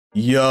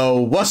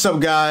Yo, what's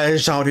up,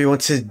 guys? Sean here.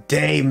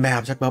 Today, man,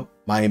 I'm talking about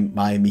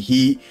Miami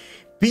Heat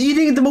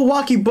beating the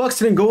Milwaukee Bucks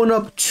and then going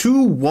up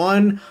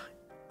 2-1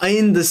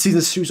 in the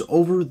season series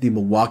over the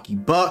Milwaukee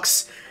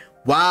Bucks.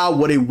 Wow,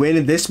 what a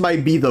win. This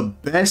might be the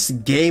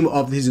best game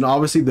of the season.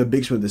 Obviously, the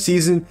biggest win of the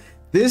season.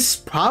 This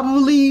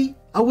probably,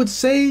 I would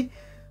say,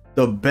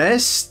 the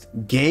best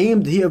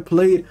game that he have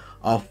played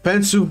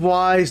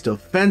offensive-wise,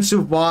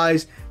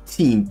 defensive-wise,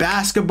 team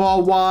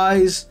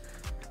basketball-wise.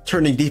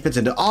 Turning defense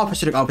into offense,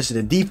 turning offense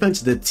into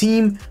defense. The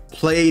team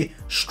played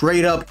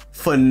straight up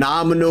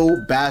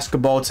phenomenal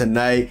basketball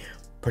tonight.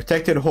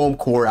 Protected home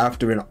court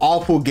after an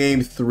awful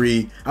game two,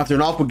 I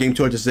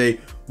should say.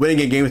 Winning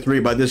in game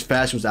three by this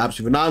fashion was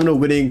absolutely phenomenal.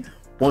 Winning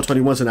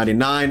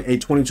 121-99, a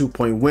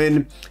 22-point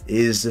win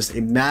is just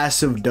a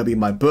massive W in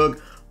my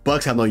book.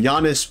 Bucks have no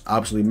Giannis,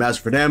 absolutely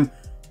massive for them.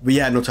 We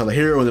had no Tyler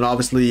Hero, and then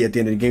obviously at the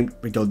end of the game,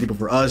 we go deeper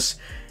for us.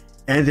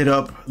 Ended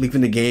up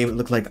leaving the game. It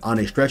looked like on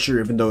a stretcher,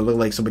 even though it looked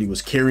like somebody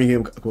was carrying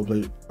him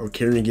or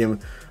carrying him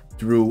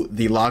through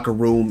the locker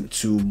room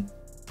to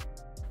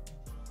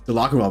the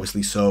locker room,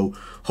 obviously. So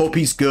hope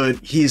he's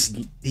good. His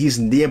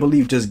knee, I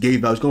believe, just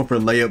gave out. He was going for a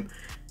layup.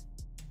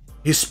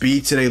 His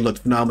speed today looked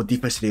phenomenal.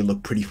 Defense today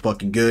looked pretty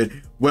fucking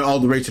good. Went all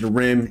the way to the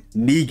rim.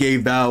 Knee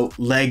gave out.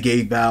 Leg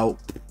gave out.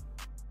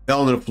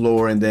 Fell on the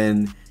floor, and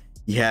then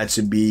he had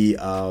to be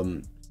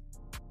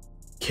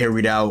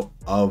carried out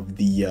of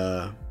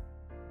the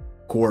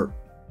court.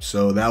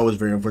 So that was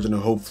very unfortunate.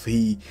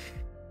 Hopefully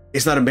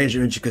it's not a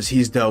major injury because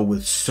he's dealt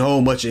with so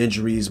much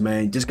injuries,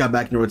 man. Just got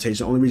back in the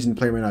rotation. The only reason he's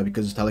playing right now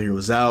because Tyler Hero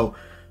was out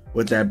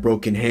with that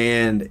broken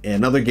hand. And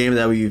another game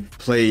that we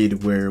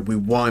played where we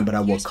won, but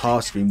at what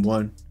cost? Game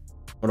one.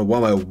 I don't know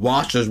why my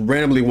watch just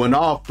randomly went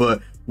off,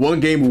 but one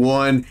game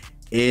won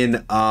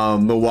in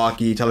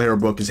Milwaukee. Tyler Hero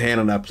broke his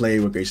hand on that play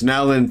with Grayson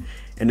Allen.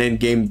 And then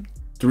game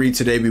three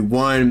today we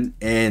won,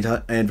 and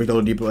Victor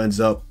Oladipo ends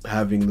up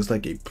having looks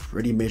like a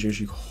pretty major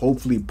injury.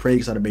 Hopefully pray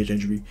it's not a major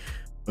injury,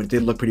 but it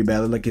did look pretty bad.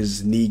 It looked like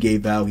his knee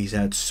gave out. He's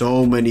had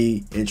so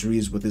many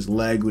injuries with his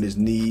leg, with his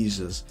knees.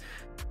 Just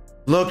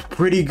looked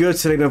pretty good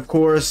today, and of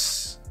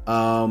course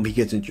he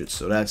gets injured,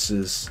 so that's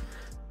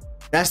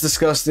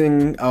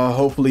disgusting.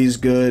 Hopefully he's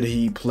good.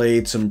 He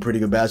played some pretty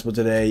good basketball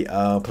today.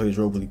 Played his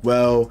role really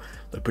well,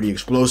 looked pretty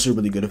explosive,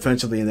 really good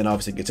offensively, and then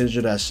obviously gets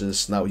injured. That's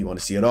just not what you want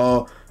to see at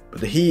all. But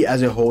the Heat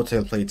as a whole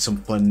played some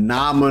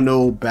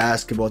phenomenal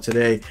basketball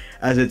today.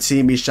 As a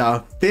team, he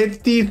shot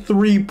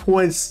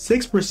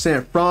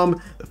 53.6%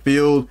 from the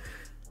field.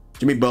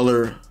 Jimmy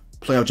Butler,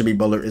 playoff Jimmy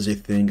Butler is a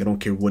thing. I don't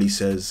care what he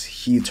says.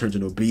 He turns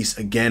into a beast.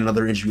 Again,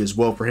 another injury as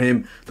well for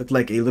him. Looked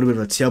like a little bit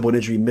of a tailbone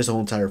injury. Missed the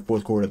whole entire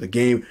fourth quarter of the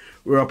game.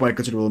 We were up by a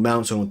considerable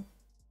amount, so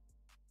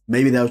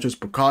maybe that was just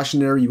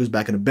precautionary. He was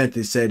back in the bench.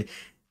 They said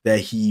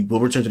that he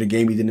will return to the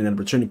game. He didn't end up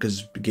returning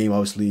because the game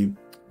obviously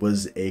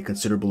was a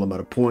considerable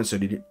amount of points, so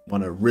they didn't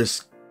want to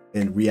risk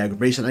and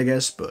re-aggravation, I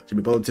guess. But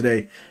Jimmy Butler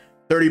today,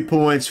 30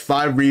 points,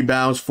 5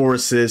 rebounds, 4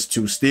 assists,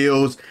 2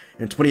 steals.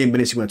 In 28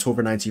 minutes, he went 12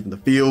 for 19 from the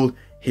field.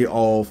 Hit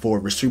all 4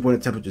 of his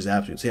three-point attempts, which is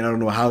absolutely insane. I don't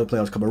know how the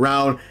playoffs come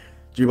around.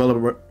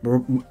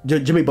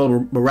 Jimmy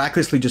Butler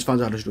miraculously just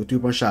found out how to shoot a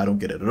 3-point shot. I don't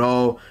get it at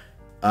all.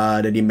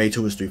 Then he made 2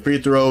 of his 3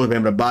 free throws.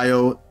 Bam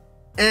Adebayo,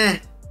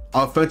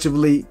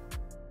 offensively,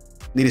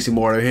 need to see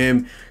more of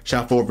him.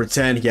 Shot 4 for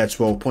 10. He had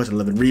 12 points,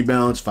 11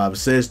 rebounds, 5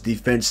 assists.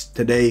 Defense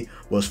today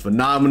was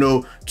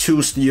phenomenal.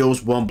 2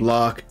 steals, 1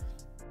 block.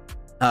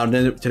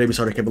 Then today we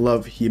started Kevin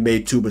Love. He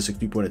made 2 but 6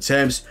 3-point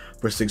attempts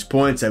for 6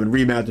 points, 7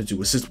 rebounds, and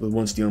 2 assists with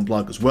 1 steal and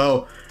block as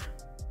well.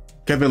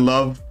 Kevin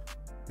Love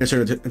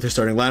into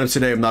starting lineup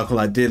today. I'm not gonna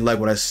lie, I did like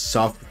what I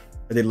saw.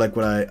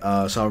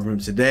 Saw from him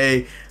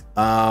today.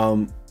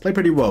 Played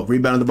pretty well.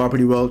 Rebounded the ball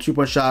pretty well.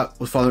 2-point shot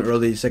was falling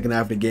early. Second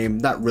half of the game,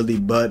 not really,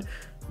 but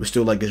was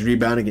still like his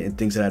rebounding and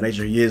things of that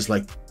nature. He is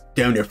like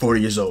damn near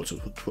 40 years old. So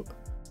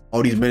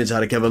all these minutes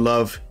out of Kevin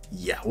Love,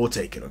 yeah, we'll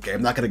take it. Okay,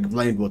 I'm not gonna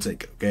complain. We'll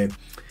take it. Okay.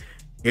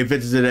 Game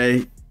 50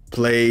 today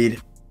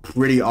played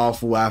pretty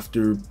awful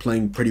after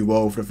playing pretty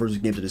well for the first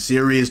games of the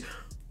series.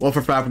 1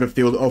 for 5 from the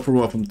field, 0 for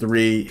 1 from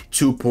 3,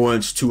 2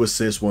 points, 2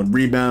 assists, 1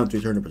 rebound,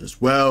 3 turnovers as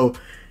well.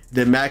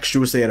 Then Max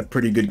Strus had a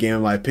pretty good game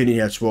in my opinion. He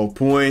had 12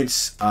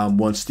 points,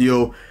 1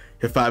 steal,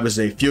 hit 5 as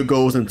a field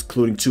goals,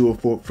 including 2 or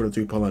 4 for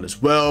the 3-point line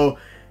as well.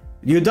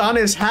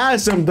 Udonis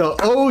Haslem, the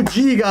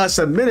OG, got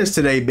some minutes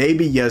today,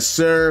 baby. Yes,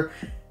 sir.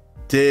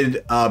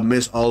 Did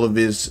miss all of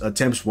his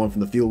attempts, 1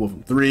 from the field, 1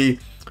 from 3.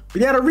 But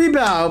he had a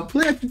rebound.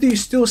 Player 50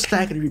 still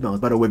stacking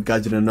rebounds. By the way, if you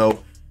guys didn't know,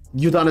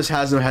 Udonis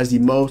Haslem has the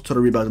most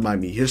total rebounds in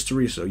Miami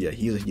history. So yeah,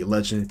 he's a Heat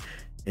legend,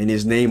 and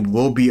his name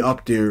will be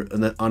up there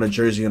on a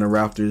jersey and the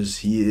rafters.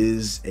 He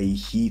is a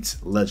Heat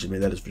legend, man.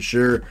 That is for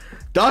sure.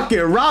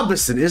 Duncan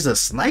Robinson is a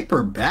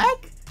sniper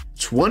back.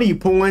 20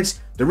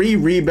 points, 3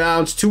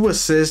 rebounds, 2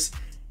 assists.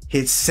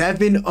 Hit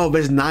 7 of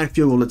his 9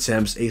 field goal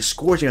attempts, a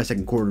scorching at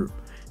second quarter.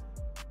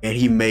 And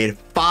he made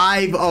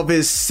 5 of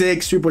his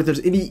 6 3-point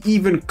attempts. And he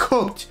even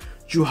cooked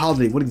Jrue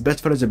Holiday, one of the best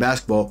defenders in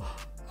basketball,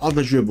 on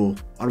the dribble,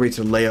 on the way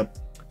to the layup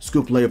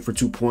scoop layup for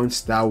 2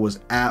 points. That was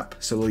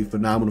absolutely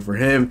phenomenal for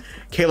him.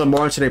 Caleb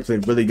Martin today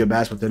played really good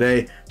basketball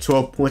today.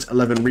 12 points,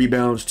 11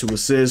 rebounds, 2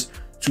 assists,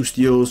 2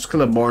 steals.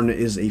 Caleb Martin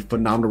is a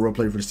phenomenal role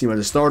player for the team as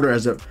a starter,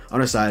 as an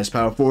undersized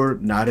power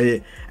forward, not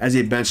it. As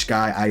a bench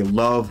guy, I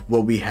love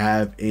what we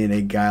have in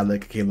a guy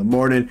like Caleb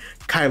Martin.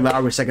 Kyle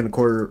Lowry, second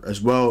quarter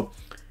as well.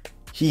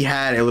 He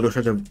had a little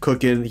stretch of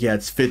cooking. He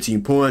had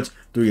 15 points,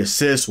 3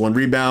 assists, 1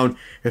 rebound,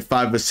 and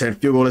 5 of 10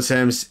 field goal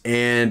attempts,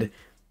 and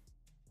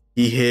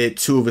he hit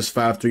 2 of his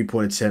 5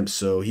 3-point attempts.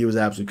 So he was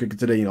absolutely cooking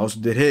today. He also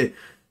did hit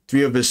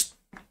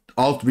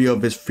all three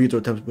of his free throw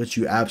attempts, which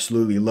you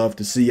absolutely love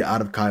to see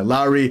out of Kyle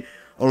Lowry.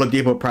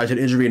 Oladipo, prior to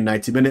injury in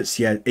 19 minutes,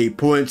 he had 8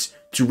 points,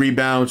 2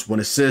 rebounds, 1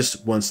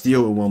 assist, 1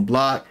 steal, and 1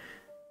 block.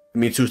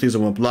 2 steals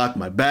and 1 block.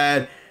 My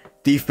bad.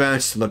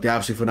 Defense looked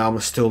absolutely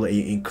phenomenal. Still an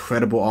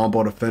incredible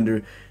on-ball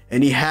defender.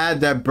 And he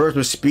had that burst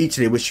of speed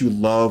today, which you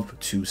love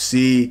to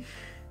see.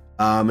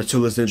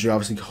 Until his injury,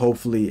 obviously,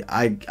 hopefully,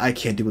 I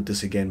can't deal with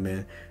this again,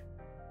 man.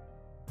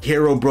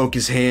 Hero broke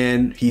his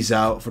hand. He's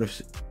out for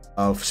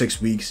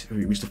 6 weeks.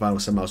 He reached the final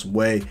somehow, some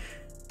way.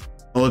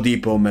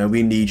 Oladipo, man,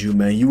 we need you,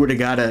 man. You were the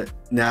guy to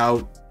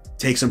now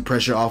take some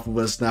pressure off of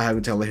us, not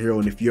having to tell a hero.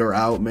 And if you're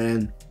out,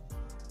 man,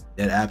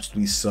 that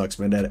absolutely sucks,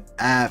 man. That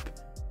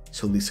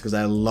absolutely sucks, because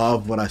I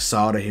love what I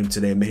saw to him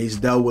today, man. He's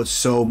dealt with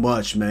so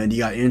much, man. He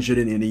got injured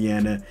in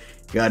Indiana.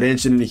 He got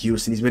injured in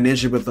Houston. He's been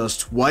injured with us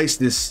twice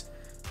this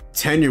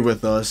tenure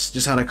with us.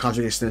 Just had a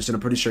contract extension.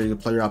 I'm pretty sure he's a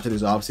player option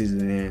his offseason,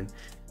 and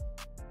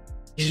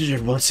he's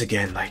injured once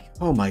again. Like,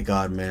 oh my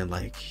God, man.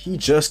 Like, he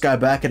just got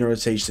back in the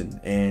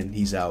rotation and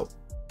he's out.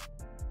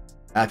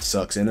 That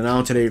sucks. And then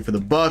on today for the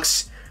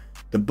Bucks.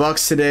 The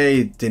Bucks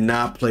today did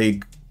not play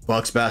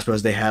Bucks basketball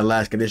as they had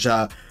last game. They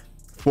shot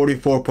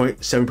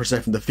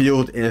 44.7% from the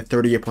field and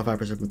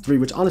 38.5% from 3,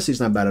 which honestly is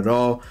not bad at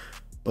all.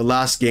 But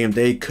last game,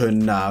 they could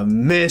not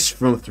miss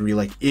from 3.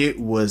 Like, it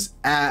was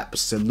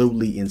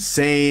absolutely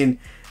insane.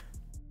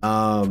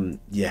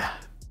 Yeah,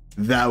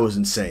 that was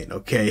insane,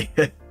 okay?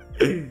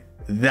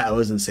 That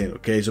was insane,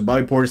 okay? So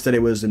Bobby Portis today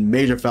was in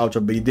major foul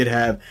trouble, but he did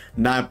have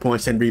 9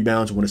 points, 10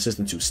 rebounds, 1 assist,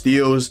 and 2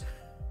 steals.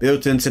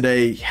 Middleton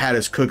today had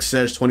his cook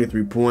sets,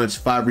 23 points,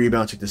 5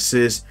 rebounds, 6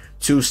 assists,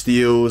 2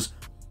 steals,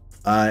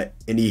 and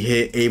he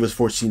hit Ava's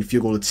 14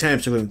 field goal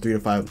attempts, took him 3 to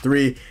 5 and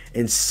 3,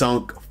 and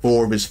sunk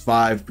 4 of his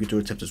 5 free throw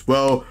attempts as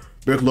well.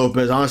 Brook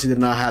Lopez honestly did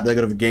not have that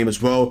good of a game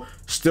as well.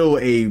 Still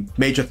a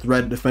major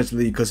threat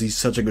defensively because he's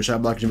such a good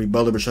shot blocker. Jimmy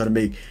Butler was trying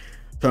to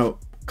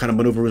kind of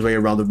maneuver his way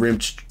around the rim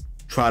to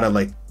try to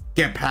like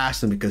get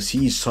past him, because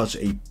he's such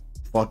a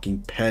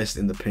fucking pest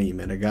in the paint,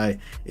 man. The guy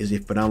is a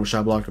phenomenal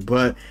shot blocker,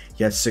 but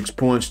he had 6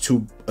 points,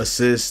 2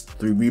 assists,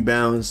 3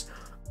 rebounds,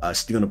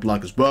 stealing the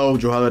block as well.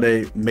 Joe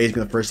Holiday, amazing in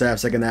the first half.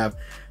 Second half,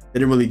 they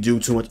didn't really do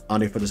too much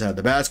on the offensive side of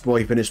the basketball.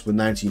 He finished with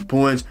 19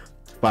 points,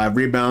 5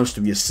 rebounds,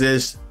 3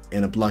 assists,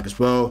 and a block as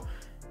well,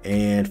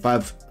 and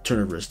 5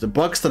 turnovers. The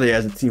Bucks today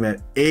as a team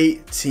had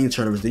 18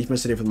 turnovers. The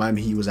defense today for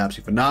Miami Heat was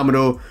absolutely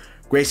phenomenal.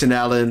 Grayson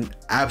Allen,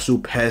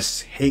 absolute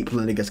pest. Hate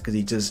playing against because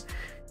he just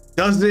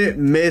doesn't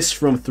miss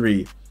from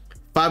 3.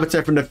 5 of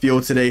 10 from the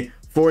field today,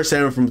 4 of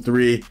 7 from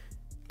 3.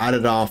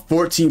 Added on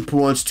 14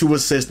 points, 2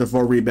 assists, and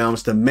 4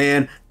 rebounds. The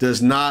man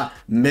does not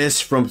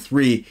miss from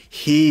 3.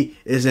 He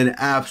is an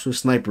absolute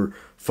sniper.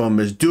 From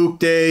his Duke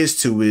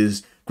days to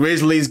his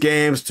Grizzlies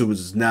games to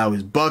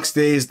his Bucks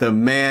days, the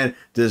man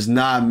does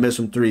not miss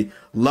from 3.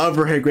 Love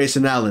or hate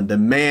Grayson Allen, the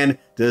man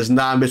does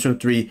not miss from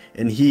 3,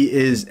 and he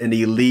is an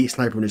elite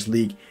sniper in this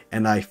league,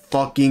 and I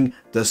fucking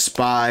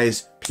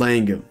despise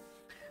playing him.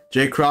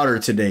 Jay Crowder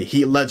today,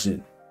 Heat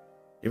legend.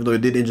 Even though he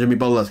did injure me,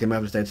 but last game, I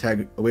have to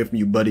tag away from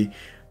you, buddy.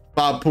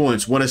 5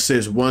 points, 1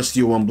 assist, 1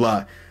 steal, 1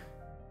 block.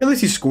 At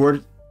least he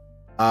scored.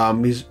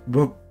 He's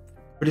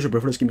pretty sure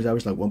before this game he's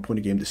averaged like 1 point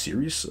a game this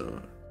series.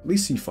 At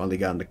least he finally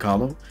got in the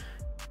column.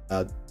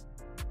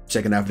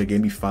 Second half of the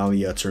game, he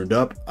finally turned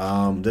up.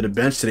 To the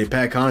bench today,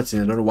 Pat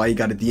Connaughton. I don't know why he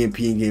got a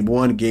DNP in game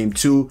 1. Game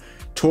 2,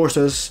 torched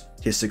us.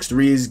 Hit 6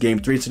 threes. Game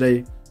 3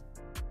 today,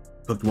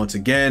 cooked once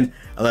again.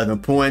 11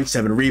 points,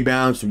 7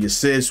 rebounds, 3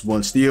 assists,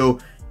 1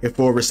 steal. Hit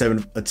 4 over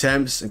 7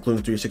 attempts,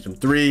 including 3 or 6 from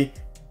 3.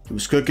 He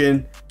was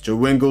cooking.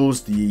 Joe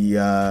Ingles,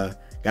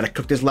 gotta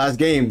cook this last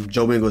game.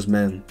 Joe Ingles,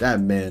 man, that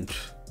man,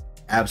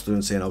 absolutely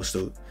insane. I was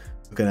still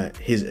looking at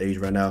his age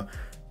right now.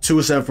 2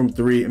 of 7 from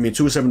 3.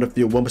 2 of 7 to the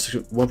field, 1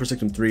 for 6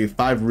 from 3.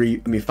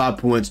 5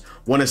 points,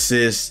 1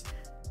 assist,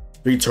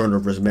 3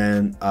 turnovers,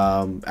 man.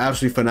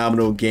 Absolutely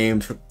phenomenal game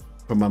for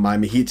my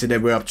Miami Heat today.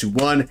 We're up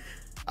 2-1.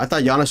 I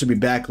thought Giannis would be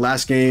back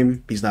last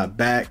game. He's not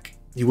back.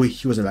 He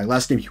wasn't back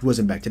last game. He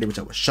wasn't back today, which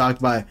I was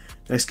shocked by.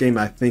 Next game,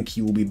 I think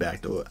he will be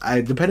back though.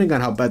 Depending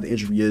on how bad the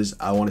injury is,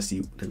 I want to see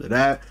things like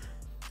that.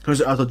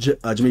 Because also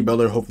Jimmy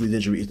Butler, hopefully the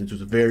injury isn't too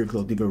severe.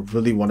 I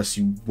really want to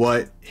see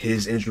what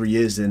his injury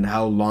is and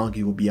how long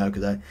he will be out,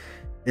 because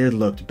it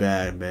looked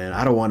bad, man.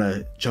 I don't want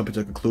to jump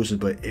into conclusions,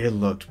 but it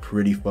looked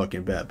pretty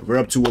fucking bad. But we're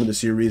up 2-1 in the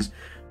series.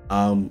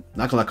 Not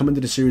gonna lie, coming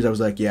into the series, I was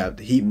like, yeah,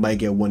 the Heat might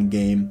get 1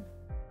 game.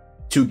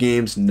 2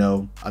 games,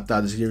 no. I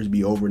thought this series would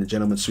be over in a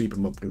gentleman's sweep.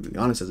 I'm completely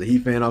honest. As a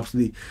Heat fan,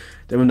 obviously,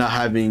 they were not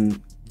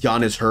having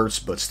Giannis hurts,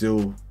 but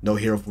still no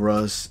hero for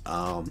us.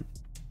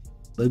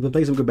 But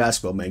play some good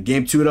basketball, man.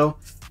 Game 2 though.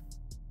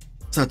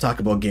 Let's not talk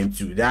about game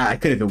 2. That I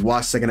couldn't even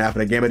watch the second half of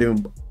that game. I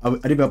didn't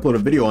even upload a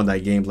video on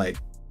that game. Like,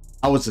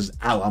 I was just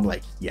out. I'm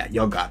like, yeah,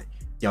 y'all got it.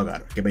 Y'all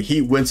got it. Okay, but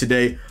Heat win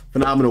today.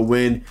 Phenomenal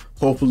win.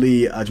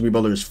 Hopefully, Jimmy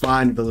Butler is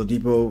fine.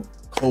 Oladipo,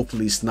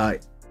 hopefully it's not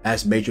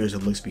as major as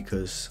it looks,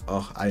 because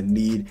I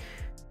need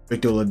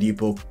Victor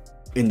Oladipo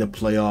in the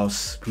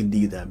playoffs. We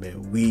need that,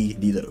 man. We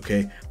need it,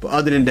 okay? But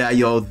other than that,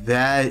 y'all,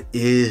 that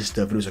is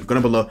the video. So go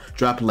down below,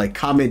 drop a like,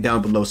 comment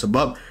down below, sub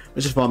up.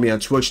 Just follow me on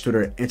Twitch,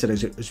 Twitter, and today.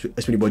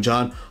 It's me, boy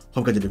John.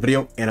 Hope you guys did the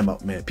video, and I'm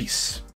out, man. Peace.